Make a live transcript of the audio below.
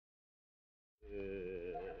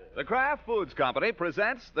The Kraft Foods Company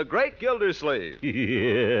presents The Great Gildersleeve.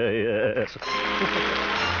 Yes.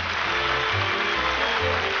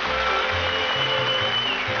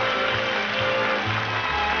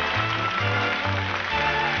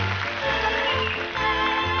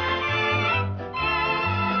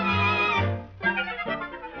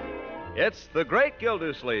 It's The Great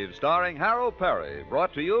Gildersleeve, starring Harold Perry,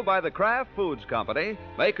 brought to you by the Kraft Foods Company,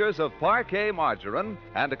 makers of Parquet margarine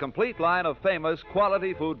and a complete line of famous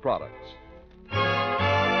quality food products.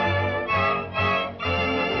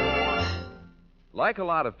 Like a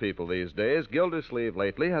lot of people these days, Gildersleeve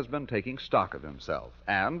lately has been taking stock of himself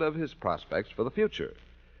and of his prospects for the future.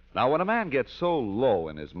 Now, when a man gets so low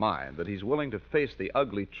in his mind that he's willing to face the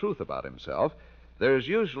ugly truth about himself, there's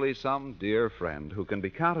usually some dear friend who can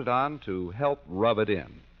be counted on to help rub it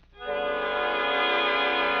in.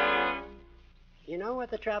 You know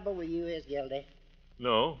what the trouble with you is, Gildy?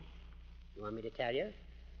 No. You want me to tell you?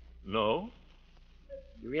 No.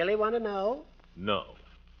 You really want to know? No.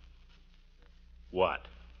 What?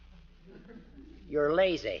 You're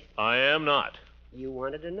lazy. I am not. You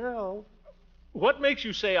wanted to know. What makes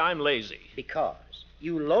you say I'm lazy? Because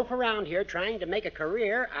you loaf around here trying to make a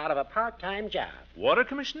career out of a part-time job. Water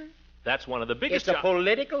commissioner? That's one of the biggest It's a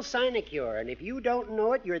political sinecure, and if you don't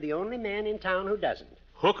know it, you're the only man in town who doesn't.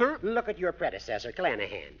 Hooker? Look at your predecessor,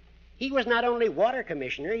 Clanahan. He was not only water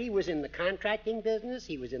commissioner, he was in the contracting business,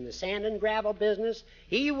 he was in the sand and gravel business,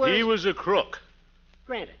 He was a crook.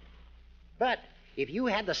 Granted. But if you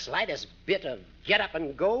had the slightest bit of get up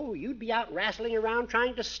and go, you'd be out wrestling around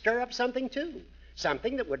trying to stir up something, too.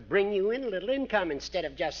 Something that would bring you in a little income instead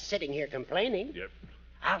of just sitting here complaining. Yep.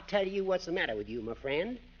 I'll tell you what's the matter with you, my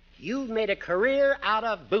friend. You've made a career out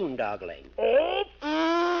of boondoggling.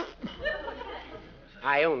 Oh!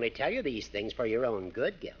 I only tell you these things for your own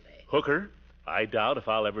good, Gildy. Hooker, I doubt if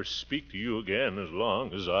I'll ever speak to you again as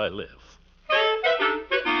long as I live.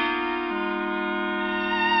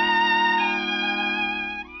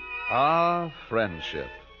 Ah, friendship.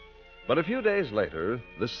 But a few days later,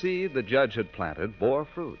 the seed the judge had planted bore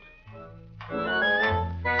fruit.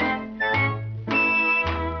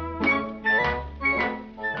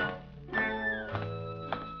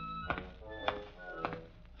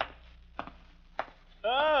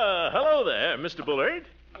 Hello there, Mr. Bullard.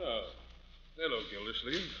 Oh, hello,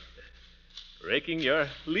 Gildersleeve. Raking your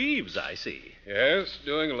leaves, I see. Yes,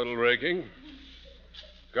 doing a little raking.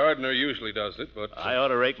 Gardener usually does it, but... I ought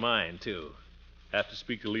to rake mine, too. Have to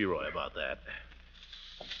speak to Leroy about that.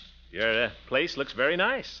 Your place looks very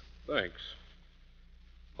nice. Thanks.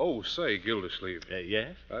 Oh, say, Gildersleeve.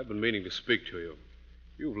 Yes? I've been meaning to speak to you.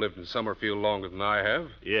 You've lived in Summerfield longer than I have.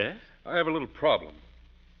 Yes? I have a little problem.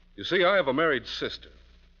 You see, I have a married sister.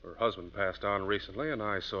 Her husband passed on recently, and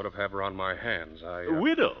I sort of have her on my hands. A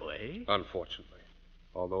widow, eh? Unfortunately.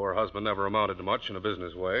 Although her husband never amounted to much in a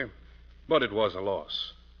business way. But it was a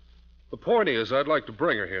loss. The point is, I'd like to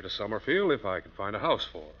bring her here to Summerfield if I can find a house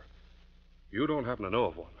for her. You don't happen to know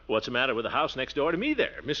of one. What's the matter with the house next door to me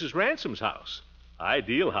there? Mrs. Ransom's house.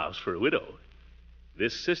 Ideal house for a widow.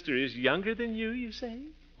 This sister is younger than you say?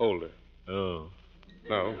 Older. Oh.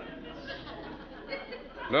 No.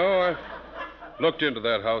 No, I looked into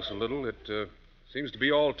that house a little. It seems to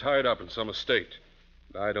be all tied up in some estate.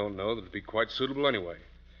 I don't know that it'd be quite suitable anyway.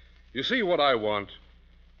 You see, what I want...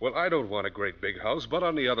 Well, I don't want a great big house, but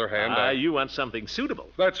on the other hand, you want something suitable.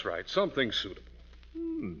 That's right, something suitable.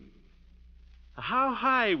 How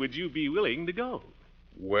high would you be willing to go?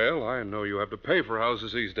 Well, I know you have to pay for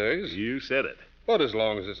houses these days. You said it. But as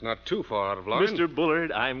long as it's not too far out of line... Mr.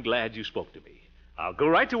 Bullard, I'm glad you spoke to me. I'll go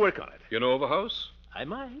right to work on it. You know of a house? I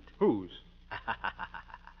might. Whose?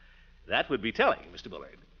 That would be telling, Mr.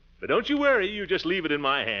 Bullard. But don't you worry, you just leave it in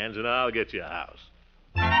my hands and I'll get you a house.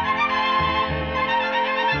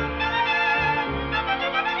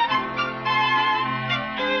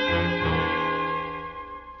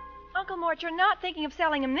 Uncle Mort, you're not thinking of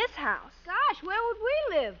selling him this house. Gosh, where would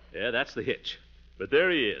we live? Yeah, that's the hitch. But there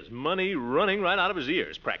he is, money running right out of his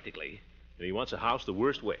ears, practically. And he wants a house the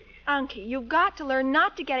worst way. Unky, you've got to learn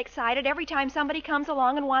not to get excited every time somebody comes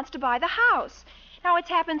along and wants to buy the house. Now, it's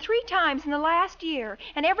happened 3 times in the last year,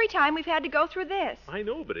 and every time we've had to go through this. I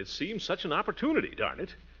know, but it seems such an opportunity, darn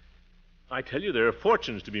it. I tell you, there are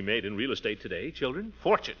fortunes to be made in real estate today, children.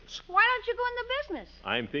 Fortunes. Why don't you go in the business?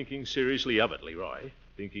 I'm thinking seriously of it, Leroy.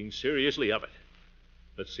 Thinking seriously of it.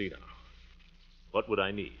 Let's see now. What would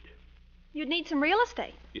I need? You'd need some real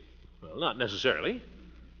estate. Well, not necessarily.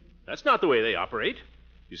 That's not the way they operate.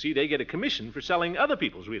 You see, they get a commission for selling other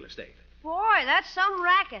people's real estate. Boy, that's some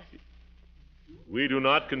racket. We do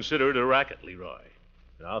not consider it a racket, Leroy.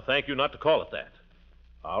 And I'll thank you not to call it that.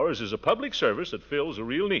 Ours is a public service that fills a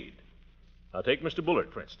real need. Now, take Mr.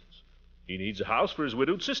 Bullard, for instance. He needs a house for his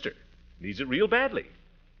widowed sister. Needs it real badly.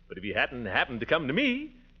 But if he hadn't happened to come to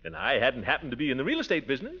me, and I hadn't happened to be in the real estate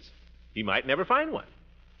business, he might never find one.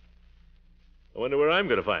 I wonder where I'm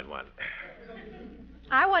going to find one.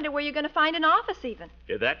 I wonder where you're going to find an office, even.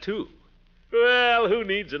 Yeah, that too. Well, who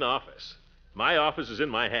needs an office? My office is in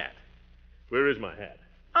my hat. Where is my hat?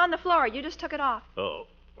 On the floor. You just took it off. Oh.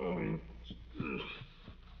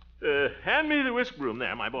 Hand me the whisk broom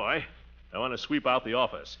there, my boy. I want to sweep out the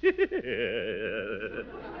office. What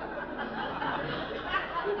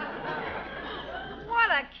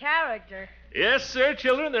a character. Yes, sir,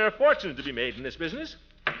 children. There are fortunes to be made in this business.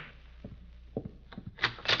 Hey,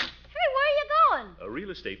 where are you going? A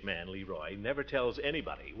real estate man, Leroy, never tells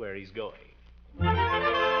anybody where he's going.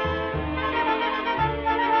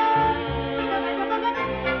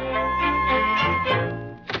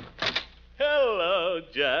 Hello,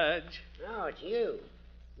 Judge. Oh, it's you.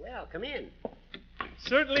 Well, come in.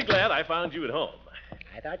 Certainly glad I found you at home.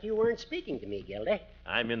 I thought you weren't speaking to me, Gildy.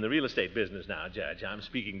 I'm in the real estate business now, Judge. I'm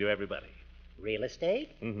speaking to everybody. Real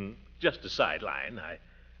estate? Mm-hmm. Just a sideline. I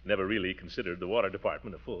never really considered the water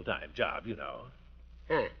department a full-time job, you know.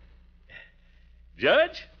 Huh.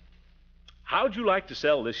 Judge, how'd you like to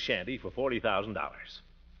sell this shanty for $40,000?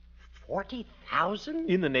 40,000?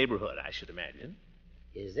 In the neighborhood, I should imagine.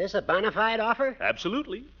 Is this a bona fide offer?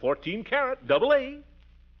 Absolutely. 14 carat, double A.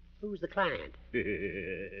 Who's the client?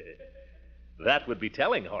 That would be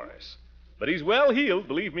telling, Horace. But he's well heeled,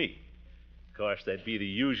 believe me. Of course, there'd be the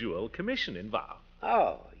usual commission involved.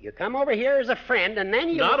 Oh, you come over here as a friend, and then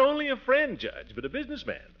you... Not only a friend, Judge, but a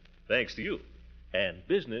businessman. Thanks to you. And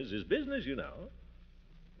business is business, you know.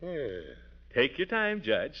 Take your time,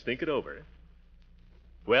 Judge. Think it over.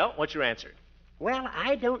 Well, what's your answer? Well,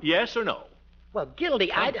 I don't... Yes or no? Well, Gildy,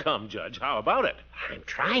 Come, Judge. How about it? I'm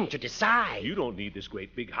trying to decide. You don't need this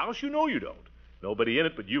great big house. You know you don't. Nobody in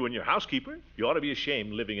it but you and your housekeeper. You ought to be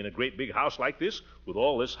ashamed living in a great big house like this with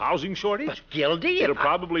all this housing shortage. But, Gildy, It'll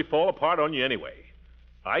probably fall apart on you anyway.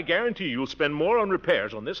 I guarantee you'll spend more on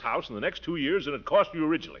repairs on this house in the next 2 years than it cost you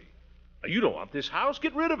originally. Now, you don't want this house.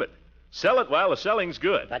 Get rid of it. Sell it while the selling's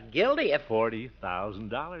good. But, Gildy, if...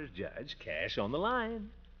 $40,000, Judge. Cash on the line.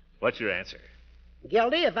 What's your answer?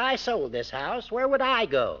 Gildy, if I sold this house, where would I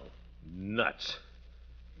go? Nuts.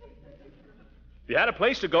 If you had a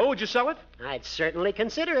place to go, would you sell it? I'd certainly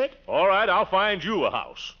consider it. All right, I'll find you a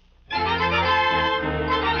house.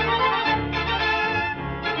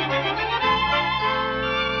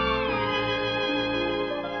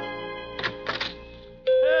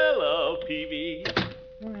 Hello, Peavy.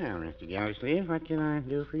 Well, Mr. Gildersleeve, what can I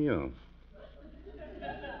do for you?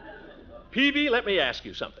 Peavy, let me ask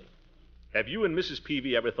you something. Have you and Mrs.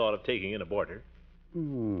 Peavy ever thought of taking in a boarder?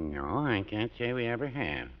 No, I can't say we ever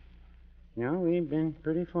have. No, we've been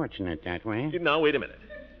pretty fortunate that way. Now, wait a minute.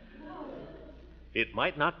 It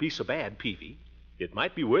might not be so bad, Peavy. It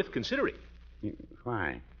might be worth considering.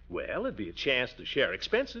 Why? Well, it'd be a chance to share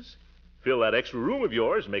expenses. Fill that extra room of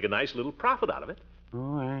yours and make a nice little profit out of it.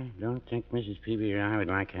 Oh, I don't think Mrs. Peavy or I would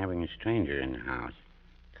like having a stranger in the house.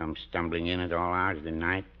 Come stumbling in at all hours of the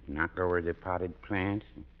night, knock over the potted plants.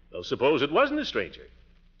 Well, suppose it wasn't a stranger.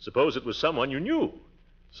 Suppose it was someone you knew.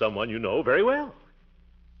 Someone you know very well.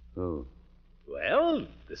 Who? Well,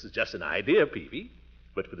 this is just an idea, Peavy.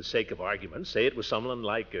 But for the sake of argument, say it was someone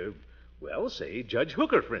like, say Judge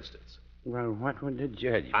Hooker, for instance. Well, what would the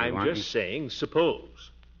judge be I'm wanting? just saying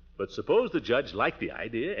suppose. But suppose the judge liked the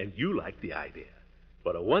idea and you liked the idea.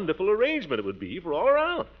 What a wonderful arrangement it would be for all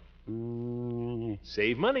around.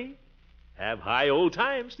 Save money. Have high old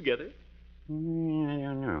times together. I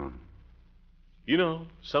don't know. You know,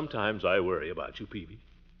 sometimes I worry about you, Peavy.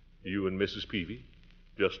 You and Mrs. Peavy.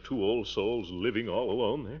 Just two old souls living all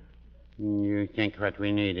alone there. You think what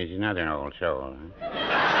we need is another old soul, huh?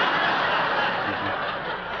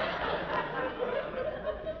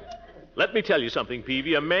 Let me tell you something,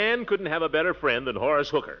 Peavy. A man couldn't have a better friend than Horace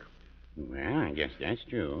Hooker. Well, I guess that's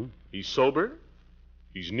true. He's sober.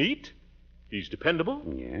 He's neat. He's dependable.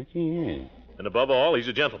 Yes, he is. And above all, he's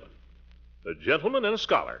a gentleman. A gentleman and a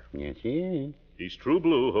scholar. Yes, he is. He's true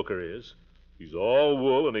blue, Hooker is. He's all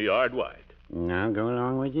wool and a yard wide. And I'll go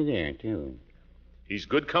along with you there, too. He's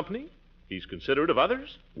good company. He's considerate of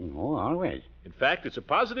others. Oh, always. In fact, it's a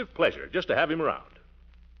positive pleasure just to have him around.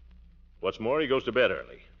 What's more, he goes to bed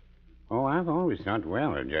early. Oh, I've always thought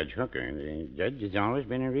well of Judge Hooker. The judge has always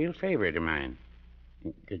been a real favorite of mine.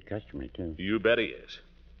 Good customer, too. You bet he is.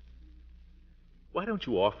 Why don't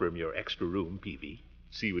you offer him your extra room, Peavy?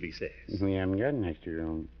 See what he says. We haven't got an extra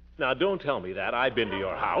room. Now, don't tell me that. I've been to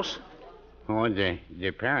your house. Oh, the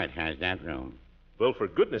parrot has that room. Well, for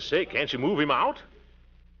goodness sake, can't you move him out?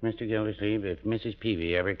 Mr. Gildersleeve, if Mrs.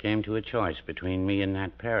 Peavy ever came to a choice between me and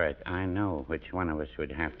that parrot, I know which one of us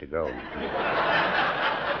would have to go.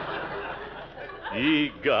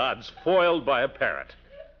 Ye gods, foiled by a parrot.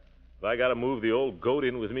 Have I got to move the old goat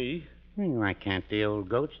in with me? Why can't the old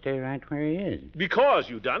goat stay right where he is? Because,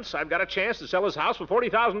 you dunce, I've got a chance to sell his house for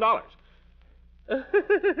 $40,000.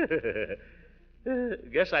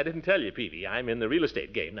 Guess I didn't tell you, Peavy. I'm in the real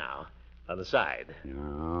estate game now, on the side.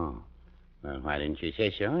 Oh. Well, why didn't you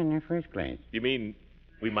say so in the first place? You mean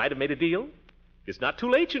we might have made a deal? It's not too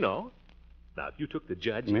late, you know. Now, if you took the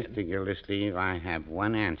judge in... Mr. Gildersleeve, I have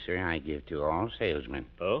one answer I give to all salesmen.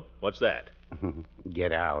 Oh? What's that?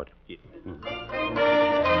 Get out. Yeah.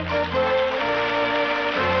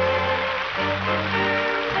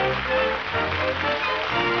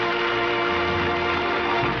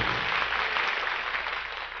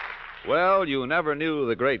 Well, you never knew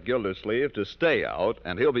the great Gildersleeve to stay out,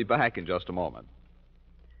 and he'll be back in just a moment.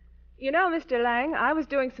 You know, Mr. Lang, I was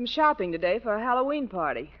doing some shopping today for a Halloween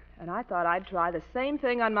party, and I thought I'd try the same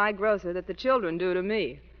thing on my grocer that the children do to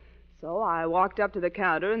me. So I walked up to the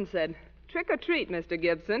counter and said, "Trick or treat, Mr.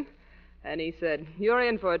 Gibson." And he said, "You're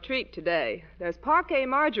in for a treat today. There's parquet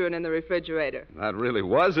margarine in the refrigerator." That really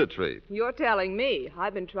was a treat. You're telling me.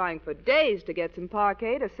 I've been trying for days to get some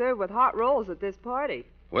parquet to serve with hot rolls at this party.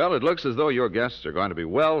 Well, it looks as though your guests are going to be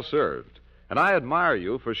well served. And I admire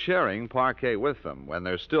you for sharing parquet with them when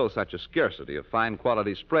there's still such a scarcity of fine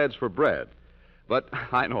quality spreads for bread. But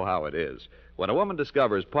I know how it is. When a woman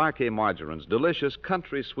discovers parquet margarine's delicious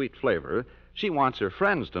country sweet flavor, she wants her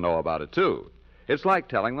friends to know about it, too. It's like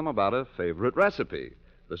telling them about a favorite recipe.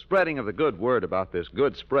 The spreading of the good word about this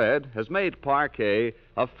good spread has made parquet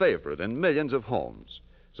a favorite in millions of homes.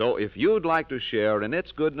 So if you'd like to share in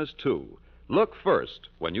its goodness, too, look first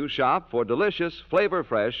when you shop for delicious,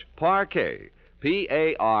 flavor-fresh Parquet,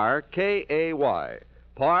 P-A-R-K-A-Y,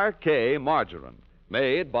 Parquet margarine,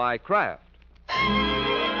 made by Kraft.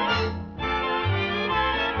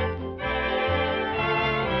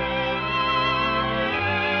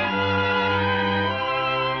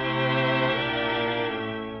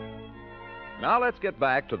 Now let's get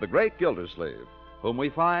back to the great Gildersleeve, whom we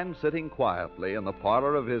find sitting quietly in the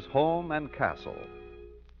parlor of his home and castle.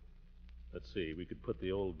 Let's see, we could put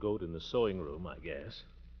the old goat in the sewing room, I guess.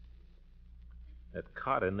 That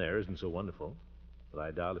cot in there isn't so wonderful, but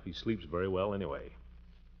I doubt if he sleeps very well anyway.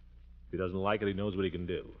 If he doesn't like it, he knows what he can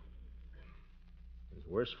do. There's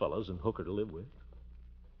worse fellows than Hooker to live with,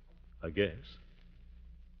 I guess.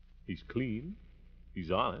 He's clean.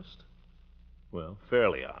 He's honest. Well,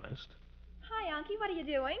 fairly honest. Hi, Unky. What are you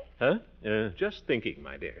doing? Huh? Just thinking,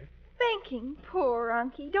 my dear. Thinking. Poor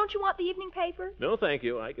Unky. Don't you want the evening paper? No, thank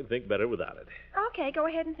you. I can think better without it. Okay, go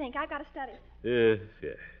ahead and think. I've got to study.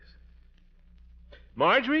 Yes.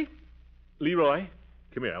 Marjorie? Leroy?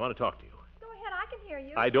 Come here. I want to talk to you. Go ahead. I can hear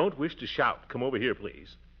you. I don't wish to shout. Come over here,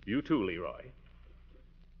 please. You too, Leroy.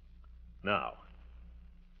 Now,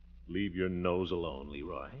 leave your nose alone,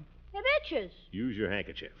 Leroy. It itches. Use your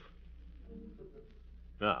handkerchief.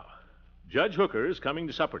 Now, Judge Hooker is coming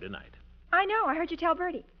to supper tonight. I know. I heard you tell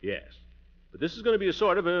Bertie. Yes. But this is going to be a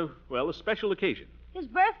sort of a special occasion. His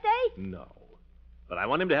birthday? No. But I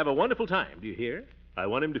want him to have a wonderful time, do you hear? I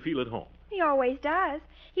want him to feel at home. He always does.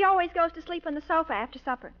 He always goes to sleep on the sofa after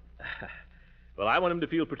supper. Well, I want him to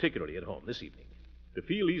feel particularly at home this evening. To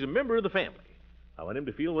feel he's a member of the family. I want him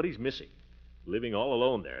to feel what he's missing. Living all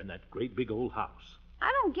alone there in that great big old house.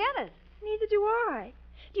 I don't get it. Neither do I.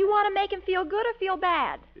 Do you want to make him feel good or feel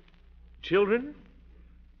bad? Children,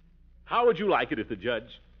 how would you like it if the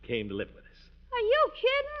judge came to live with us? Are you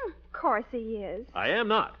kidding? Of course he is. I am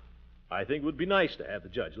not. I think it would be nice to have the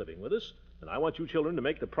judge living with us, and I want you children to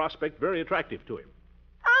make the prospect very attractive to him.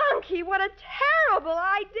 Unky, what a terrible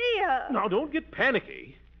idea. Now, don't get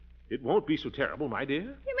panicky. It won't be so terrible, my dear.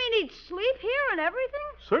 You mean he'd sleep here and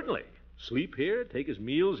everything? Certainly. Sleep here, take his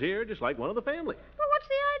meals here, just like one of the family. Well, what's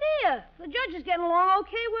the idea? The judge is getting along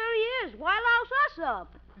okay where he is. Why louse us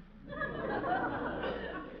up?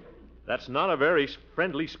 That's not a very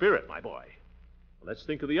friendly spirit, my boy. Let's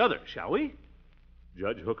think of the others, shall we?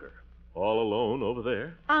 Judge Hooker, all alone over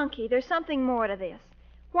there. Unky, there's something more to this.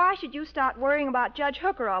 Why should you start worrying about Judge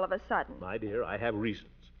Hooker all of a sudden? My dear, I have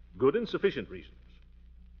reasons. Good and sufficient reasons.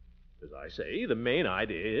 As I say, the main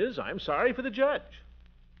idea is I'm sorry for the judge.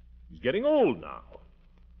 He's getting old now.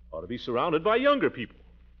 Ought to be surrounded by younger people.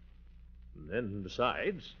 And then,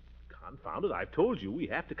 besides, confound it, I've told you we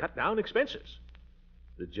have to cut down expenses.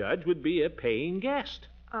 The judge would be a paying guest.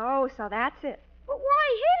 Oh, so that's it. But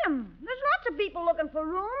why him? There's lots of people looking for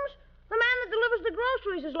rooms. The man that delivers the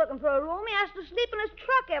groceries is looking for a room. He has to sleep in his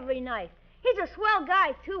truck every night. He's a swell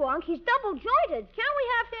guy, too, Unc. He's double-jointed. Can't we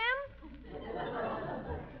have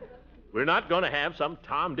him? We're not going to have some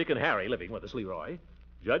Tom, Dick, and Harry living with us, Leroy.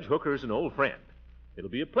 Judge Hooker's an old friend. It'll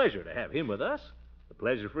be a pleasure to have him with us. A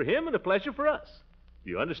pleasure for him and a pleasure for us. Do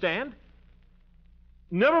you understand?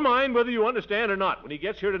 Never mind whether you understand or not. When he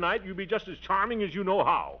gets here tonight, you'll be just as charming as you know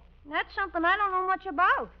how. That's something I don't know much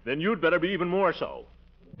about. Then you'd better be even more so.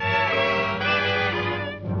 Good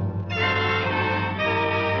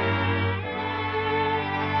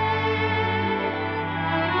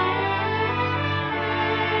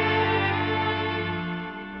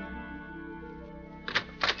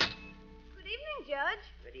evening, Judge.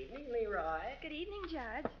 Good evening, Leroy. Good evening,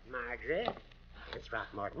 Judge. Marjorie. Miss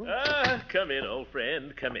Throckmorton. Come in, old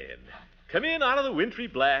friend, come in. Come in out of the wintry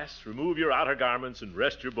blast, remove your outer garments, and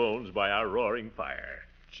rest your bones by our roaring fire.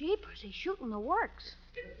 Jeepers, he's shooting the works.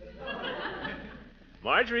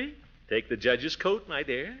 Marjorie, take the judge's coat, my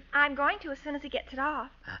dear. I'm going to as soon as he gets it off.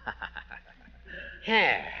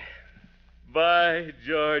 Here. By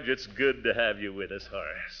George, it's good to have you with us,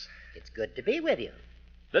 Horace. It's good to be with you.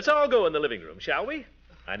 Let's all go in the living room, shall we?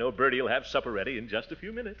 I know Bertie will have supper ready in just a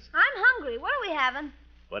few minutes. I'm hungry. What are we having?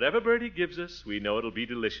 Whatever Bertie gives us, we know it'll be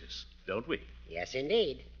delicious, don't we? Yes,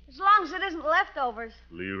 indeed. As long as it isn't leftovers.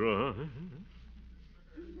 Leroy.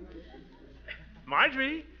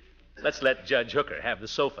 Marjorie, let's let Judge Hooker have the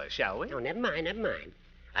sofa, shall we? Oh, never mind, never mind.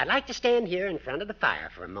 I'd like to stand here in front of the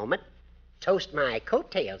fire for a moment. Toast my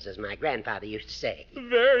coattails, as my grandfather used to say.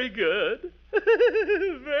 Very good.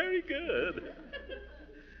 Very good.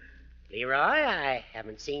 Leroy, I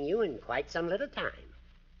haven't seen you in quite some little time.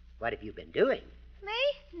 What have you been doing? Me?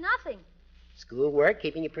 Nothing. Schoolwork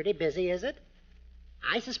keeping you pretty busy, is it?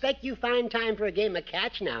 I suspect you find time for a game of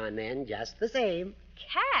catch now and then, just the same.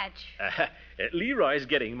 Catch? Leroy's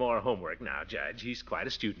getting more homework now, Judge. He's quite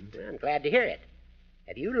a student. I'm glad to hear it.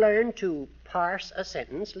 Have you learned to parse a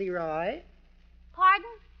sentence, Leroy?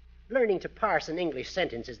 Pardon? Learning to parse an English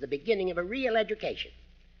sentence is the beginning of a real education.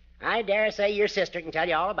 I dare say your sister can tell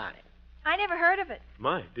you all about it. I never heard of it.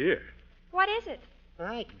 My dear. What is it?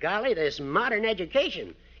 By golly, this modern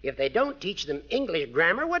education. If they don't teach them English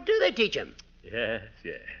grammar, what do they teach them? Yes,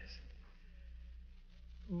 yes.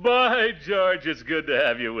 By George, it's good to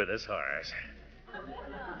have you with us, Horace.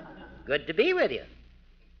 Good to be with you.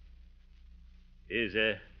 Is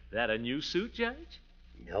that a new suit, Judge?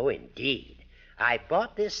 No, indeed. I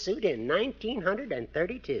bought this suit in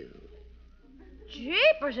 1932.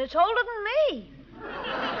 Jeepers, it's older than me.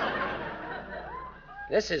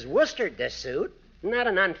 This is worsted, this suit. Not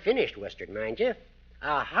an unfinished worsted, mind you.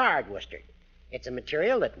 A hard worsted. It's a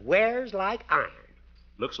material that wears like iron.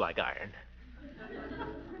 Looks like iron.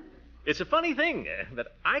 It's a funny thing that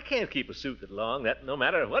I can't keep a suit that long, that no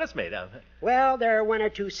matter what it's made of. Well, there are one or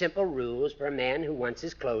two simple rules for a man who wants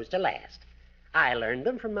his clothes to last. I learned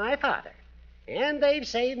them from my father, and they've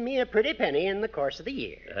saved me a pretty penny in the course of the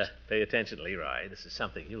years. Pay attention, Leroy. This is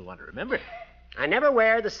something you'll want to remember. I never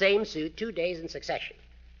wear the same suit 2 days in succession.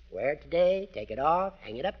 Wear it today, take it off,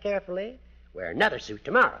 hang it up carefully, wear another suit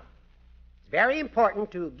tomorrow. It's very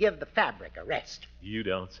important to give the fabric a rest. You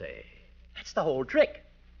don't say. That's the whole trick.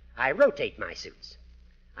 I rotate my suits.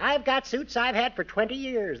 I've got suits I've had for 20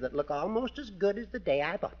 years that look almost as good as the day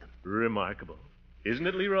I bought them. Remarkable. Isn't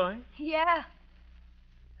it, Leroy? Yeah.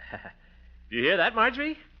 Do you hear that,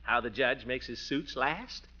 Marjorie? How the judge makes his suits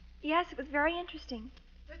last? Yes, it was very interesting.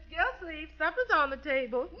 Miss Gildersleeve, supper's on the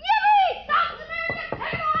table. Yippee! Stop the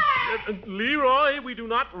American table! Leroy, we do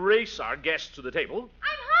not race our guests to the table.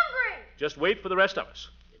 I'm hungry. Just wait for the rest of us.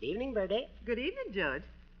 Good evening, Bertie. Good evening, Judge.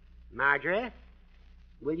 Marjorie,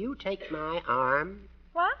 will you take my arm?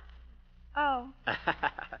 What? Oh.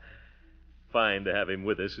 Fine to have him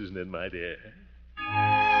with us, isn't it, my dear?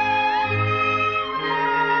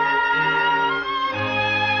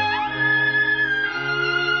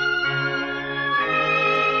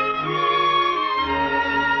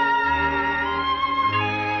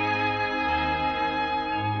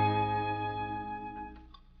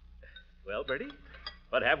 Well, Bertie,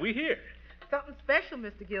 what have we here? Something special,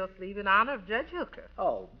 Mr. Gildersleeve, in honor of Judge Hooker.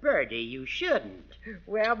 Oh, Bertie, you shouldn't.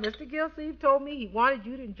 Well, Mr. Gildersleeve told me he wanted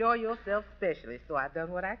you to enjoy yourself specially, so I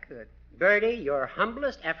done what I could. Bertie, your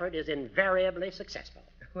humblest effort is invariably successful.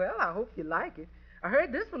 Well, I hope you like it. I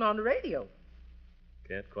heard this one on the radio.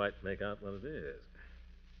 Can't quite make out what it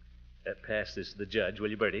is. Pass this to the judge, will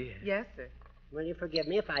you, Bertie? Yes, sir. Will you forgive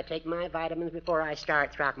me if I take my vitamins before I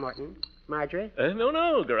start, Throckmorton? Marjorie?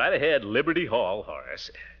 No. Go right ahead. Liberty Hall, Horace.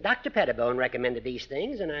 Dr. Pettibone recommended these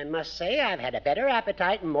things, and I must say I've had a better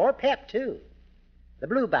appetite and more pep, too. The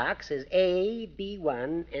blue box is A,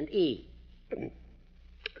 B1, and E.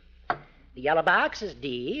 The yellow box is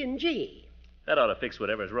D and G. That ought to fix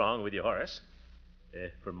whatever's wrong with you, Horace.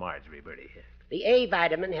 For Marjorie, Bertie. The A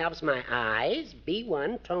vitamin helps my eyes.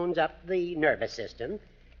 B1 tones up the nervous system.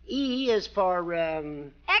 E is for,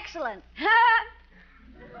 Excellent.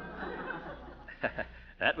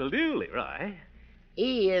 That will do, Leroy.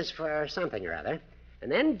 E is for something or other. And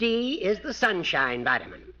then D is the sunshine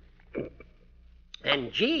vitamin.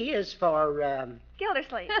 And G is for,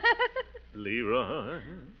 Gildersleeve. Leroy.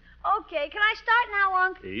 Okay, can I start now,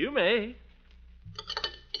 Unc? You may.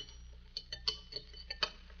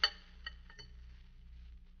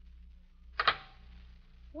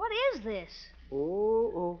 What is this?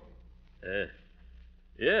 Oh.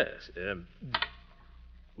 Yes.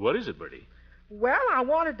 What is it, Bertie? Well, I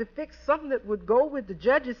wanted to fix something that would go with the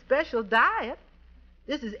judge's special diet.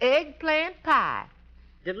 This is eggplant pie.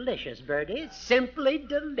 Delicious, Bertie. Simply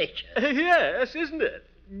delicious. Yes, isn't it?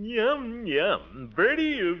 Yum, yum. Bertie,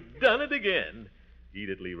 you've done it again. Eat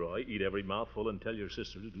it, Leroy. Eat every mouthful and tell your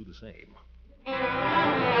sister to do the same.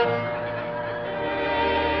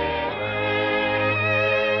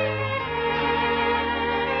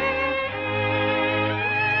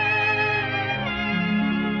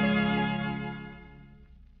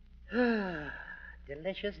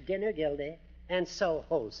 Delicious dinner, Gildy. And so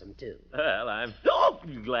wholesome, too. Well, I'm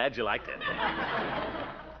glad you liked it.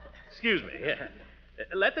 Excuse me.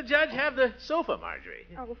 Let the judge have the sofa, Marjorie.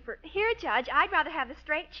 Oh, here, Judge, I'd rather have the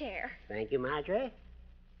straight chair. Thank you, Marjorie.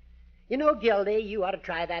 You know, Gildy, you ought to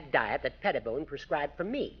try that diet that Pettibone prescribed for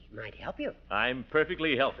me. Might help you. I'm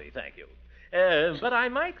perfectly healthy, thank you. But I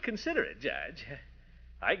might consider it, Judge.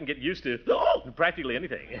 I can get used to practically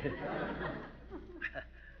anything.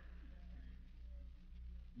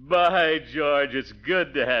 By George, it's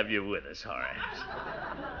good to have you with us, Horace.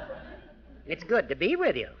 It's good to be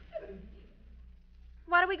with you.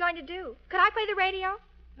 What are we going to do? Could I play the radio?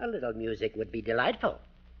 A little music would be delightful.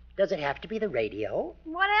 Does it have to be the radio?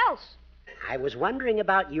 What else? I was wondering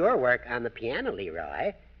about your work on the piano,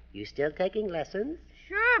 Leroy. You still taking lessons?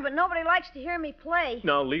 Sure, but nobody likes to hear me play.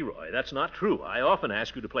 Now, Leroy, that's not true. I often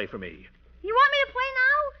ask you to play for me. You want me to play now?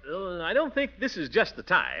 I don't think this is just the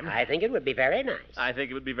time. I think it would be very nice. I think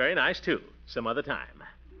it would be very nice, too. Some other time.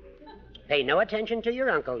 Pay no attention to your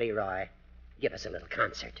uncle, Leroy. Give us a little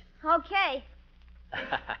concert. Okay.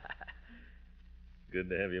 Good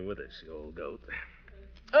to have you with us, you old goat.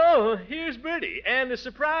 Oh, here's Bertie, and a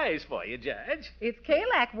surprise for you, Judge. It's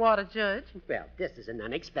Kalak water, Judge. Well, this is an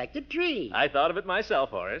unexpected treat. I thought of it myself,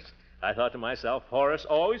 Horace. I thought to myself, Horace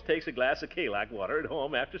always takes a glass of Kalak water at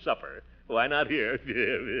home after supper. Why not here?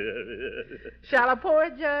 Shall I pour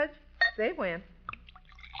it, Judge? Say when.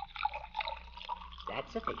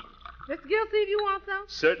 That's sufficient. Mr. Gildersleeve, you want some?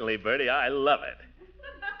 Certainly, Bertie. I love it.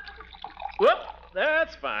 Whoop!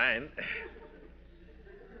 That's fine.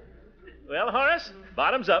 Well, Horace,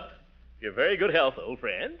 bottoms up. Your very good health, old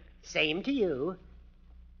friend. Same to you.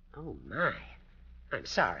 Oh, my. I'm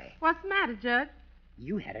sorry. What's the matter, Judge?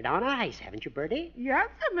 You had it on ice, haven't you, Bertie? Yes,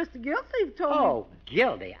 sir. Mr. Gildersleeve told me. Oh,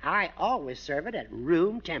 Gildy, I always serve it at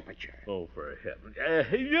room temperature. Oh, for heaven.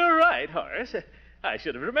 You're right, Horace. I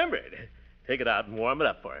should have remembered. Take it out and warm it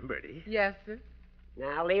up for him, Bertie. Yes, sir.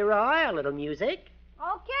 Now, Leroy, a little music.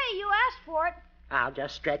 Okay, you asked for it. I'll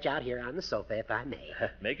just stretch out here on the sofa if I may.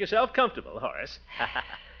 Make yourself comfortable, Horace.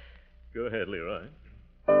 Go ahead, Leroy.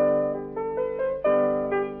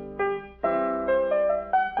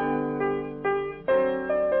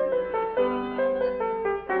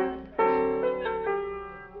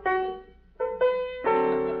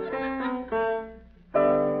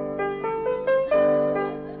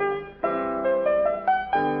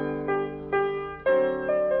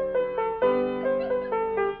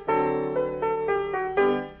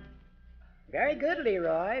 Very good,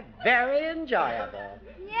 Leroy. Very enjoyable.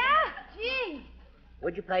 Yeah? Gee,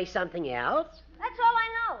 Would you play something else? that's all I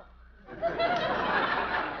know.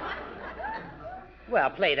 Well,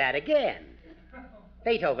 play that again.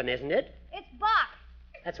 Beethoven, isn't it? It's Bach.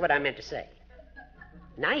 That's what I meant to say.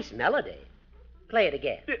 Nice melody. Play it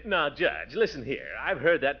again. Now, Judge, listen here. I've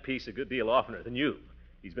heard that piece a good deal oftener than you.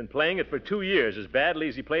 He's been playing it for 2 years as badly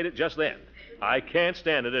as he played it just then. I can't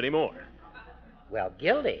stand it anymore. Well,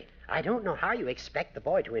 Gildy, I don't know how you expect the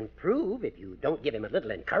boy to improve if you don't give him a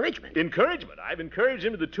little encouragement. Encouragement? I've encouraged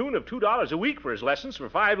him to the tune of $2 a week for his lessons for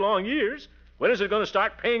 5 long years. When is it going to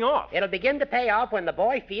start paying off? It'll begin to pay off when the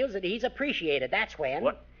boy feels that he's appreciated. That's when.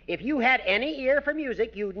 What? If you had any ear for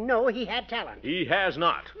music, you'd know he had talent. He has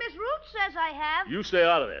not. Miss Root says I have. You stay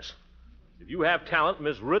out of this. If you have talent,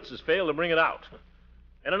 Miss Ritz has failed to bring it out.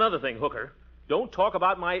 And another thing, Hooker, don't talk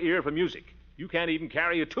about my ear for music. You can't even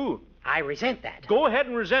carry a tune. I resent that. Go ahead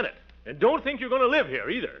and resent it. And don't think you're going to live here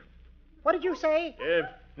either. What did you say?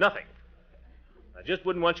 Nothing. I just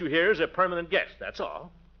wouldn't want you here as a permanent guest, that's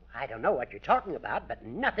all. I don't know what you're talking about, but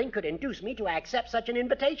nothing could induce me to accept such an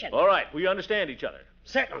invitation. All right, we understand each other.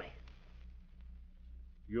 Certainly.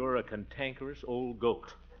 You're a cantankerous old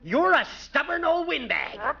goat. You're a stubborn old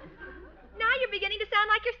windbag. Now you're beginning to sound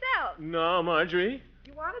like yourself. No, Marjorie.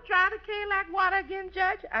 You want to try the K-Lac water again,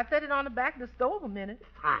 Judge? I set it on the back of the stove a minute.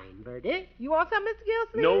 Fine, Bertie. You want some, Mr.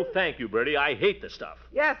 Gildersleeve? No, thank you, Bertie. I hate the stuff.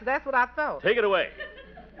 Yes, that's what I thought. Take it away.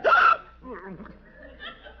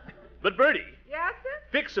 But, Bertie, Yes, sir?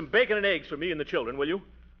 fix some bacon and eggs for me and the children, will you?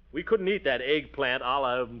 We couldn't eat that eggplant a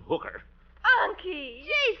la Hooker. Unky.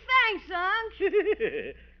 Gee, thanks,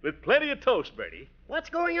 son. With plenty of toast, Bertie. What's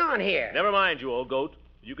going on here? Never mind, you old goat.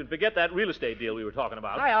 You can forget that real estate deal we were talking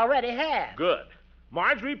about. I already have. Good.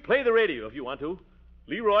 Marjorie, play the radio if you want to.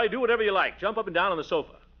 Leroy, do whatever you like. Jump up and down on the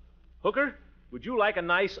sofa. Hooker, would you like a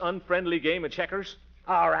nice, unfriendly game of checkers?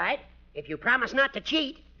 All right, if you promise not to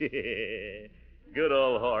cheat. Good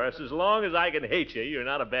old Horace. As long as I can hate you, you're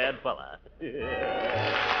not a bad fella.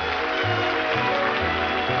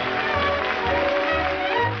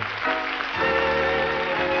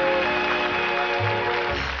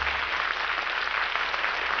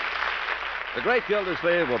 The Great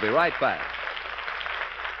Gildersleeve will be right back.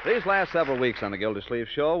 These last several weeks on the Gildersleeve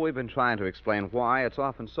Show, we've been trying to explain why it's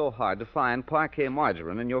often so hard to find Parquet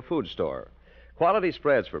margarine in your food store. Quality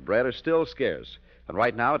spreads for bread are still scarce, and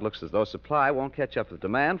right now it looks as though supply won't catch up with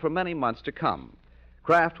demand for many months to come.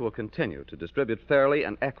 Kraft will continue to distribute fairly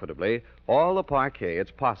and equitably all the Parquet it's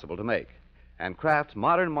possible to make. And Kraft's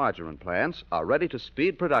modern margarine plants are ready to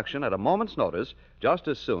speed production at a moment's notice just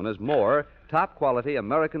as soon as more top-quality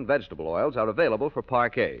American vegetable oils are available for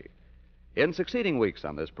Parquet. In succeeding weeks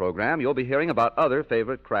on this program, you'll be hearing about other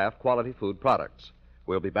favorite Kraft quality food products.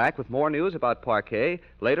 We'll be back with more news about Parquet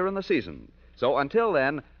later in the season. So until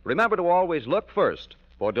then, remember to always look first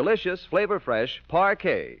for delicious, flavor-fresh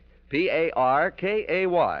Parquet,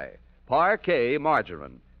 P-A-R-K-A-Y, Parquet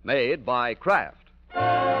margarine, made by Kraft.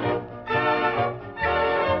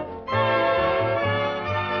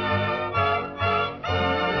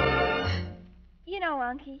 You know,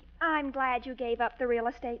 Unky, I'm glad you gave up the real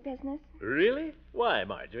estate business. Really? Why,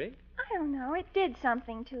 Marjorie? I don't know. It did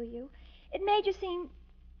something to you. It made you seem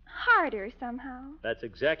harder somehow. That's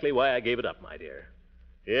exactly why I gave it up, my dear.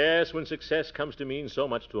 Yes, when success comes to mean so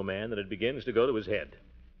much to a man that it begins to go to his head.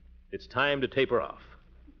 It's time to taper off.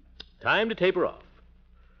 Time to taper off.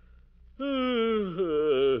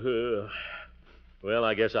 Well,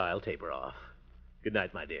 I guess I'll taper off. Good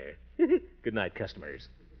night, my dear. Good night, customers.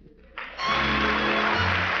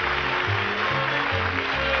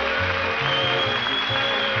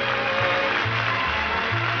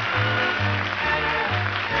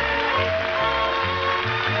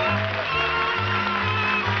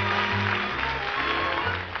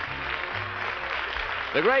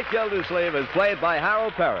 The Great Gildersleeve is played by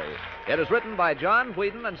Harold Perry. It is written by John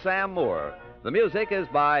Whedon and Sam Moore. The music is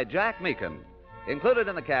by Jack Meakin. Included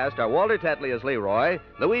in the cast are Walter Tetley as Leroy,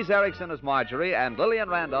 Louise Erickson as Marjorie, and Lillian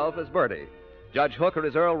Randolph as Bertie. Judge Hooker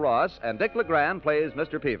is Earl Ross, and Dick LeGrand plays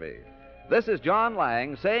Mr. Peavy. This is John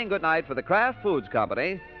Lang saying goodnight for the Kraft Foods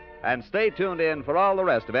Company, and stay tuned in for all the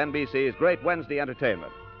rest of NBC's great Wednesday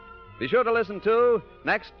entertainment. Be sure to listen to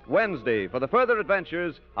next Wednesday for the further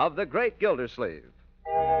adventures of the Great Gildersleeve.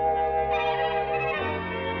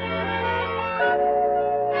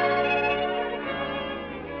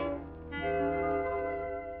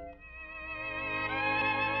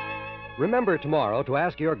 Remember tomorrow to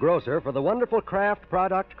ask your grocer for the wonderful Kraft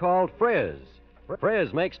product called Frizz.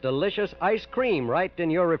 Frizz makes delicious ice cream right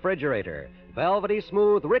in your refrigerator. Velvety,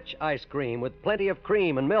 smooth, rich ice cream with plenty of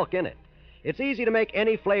cream and milk in it. It's easy to make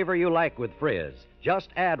any flavor you like with Frizz. Just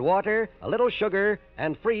add water, a little sugar,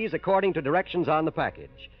 and freeze according to directions on the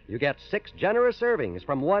package. You get 6 generous servings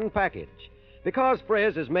from one package. Because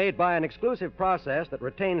Frizz is made by an exclusive process that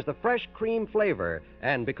retains the fresh cream flavor,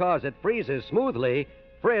 and because it freezes smoothly,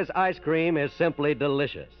 Frizz ice cream is simply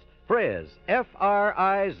delicious. Frizz,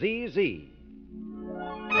 F-R-I-Z-Z.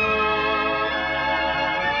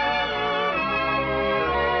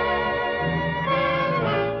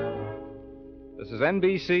 This is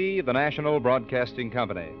NBC, the National Broadcasting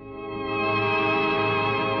Company.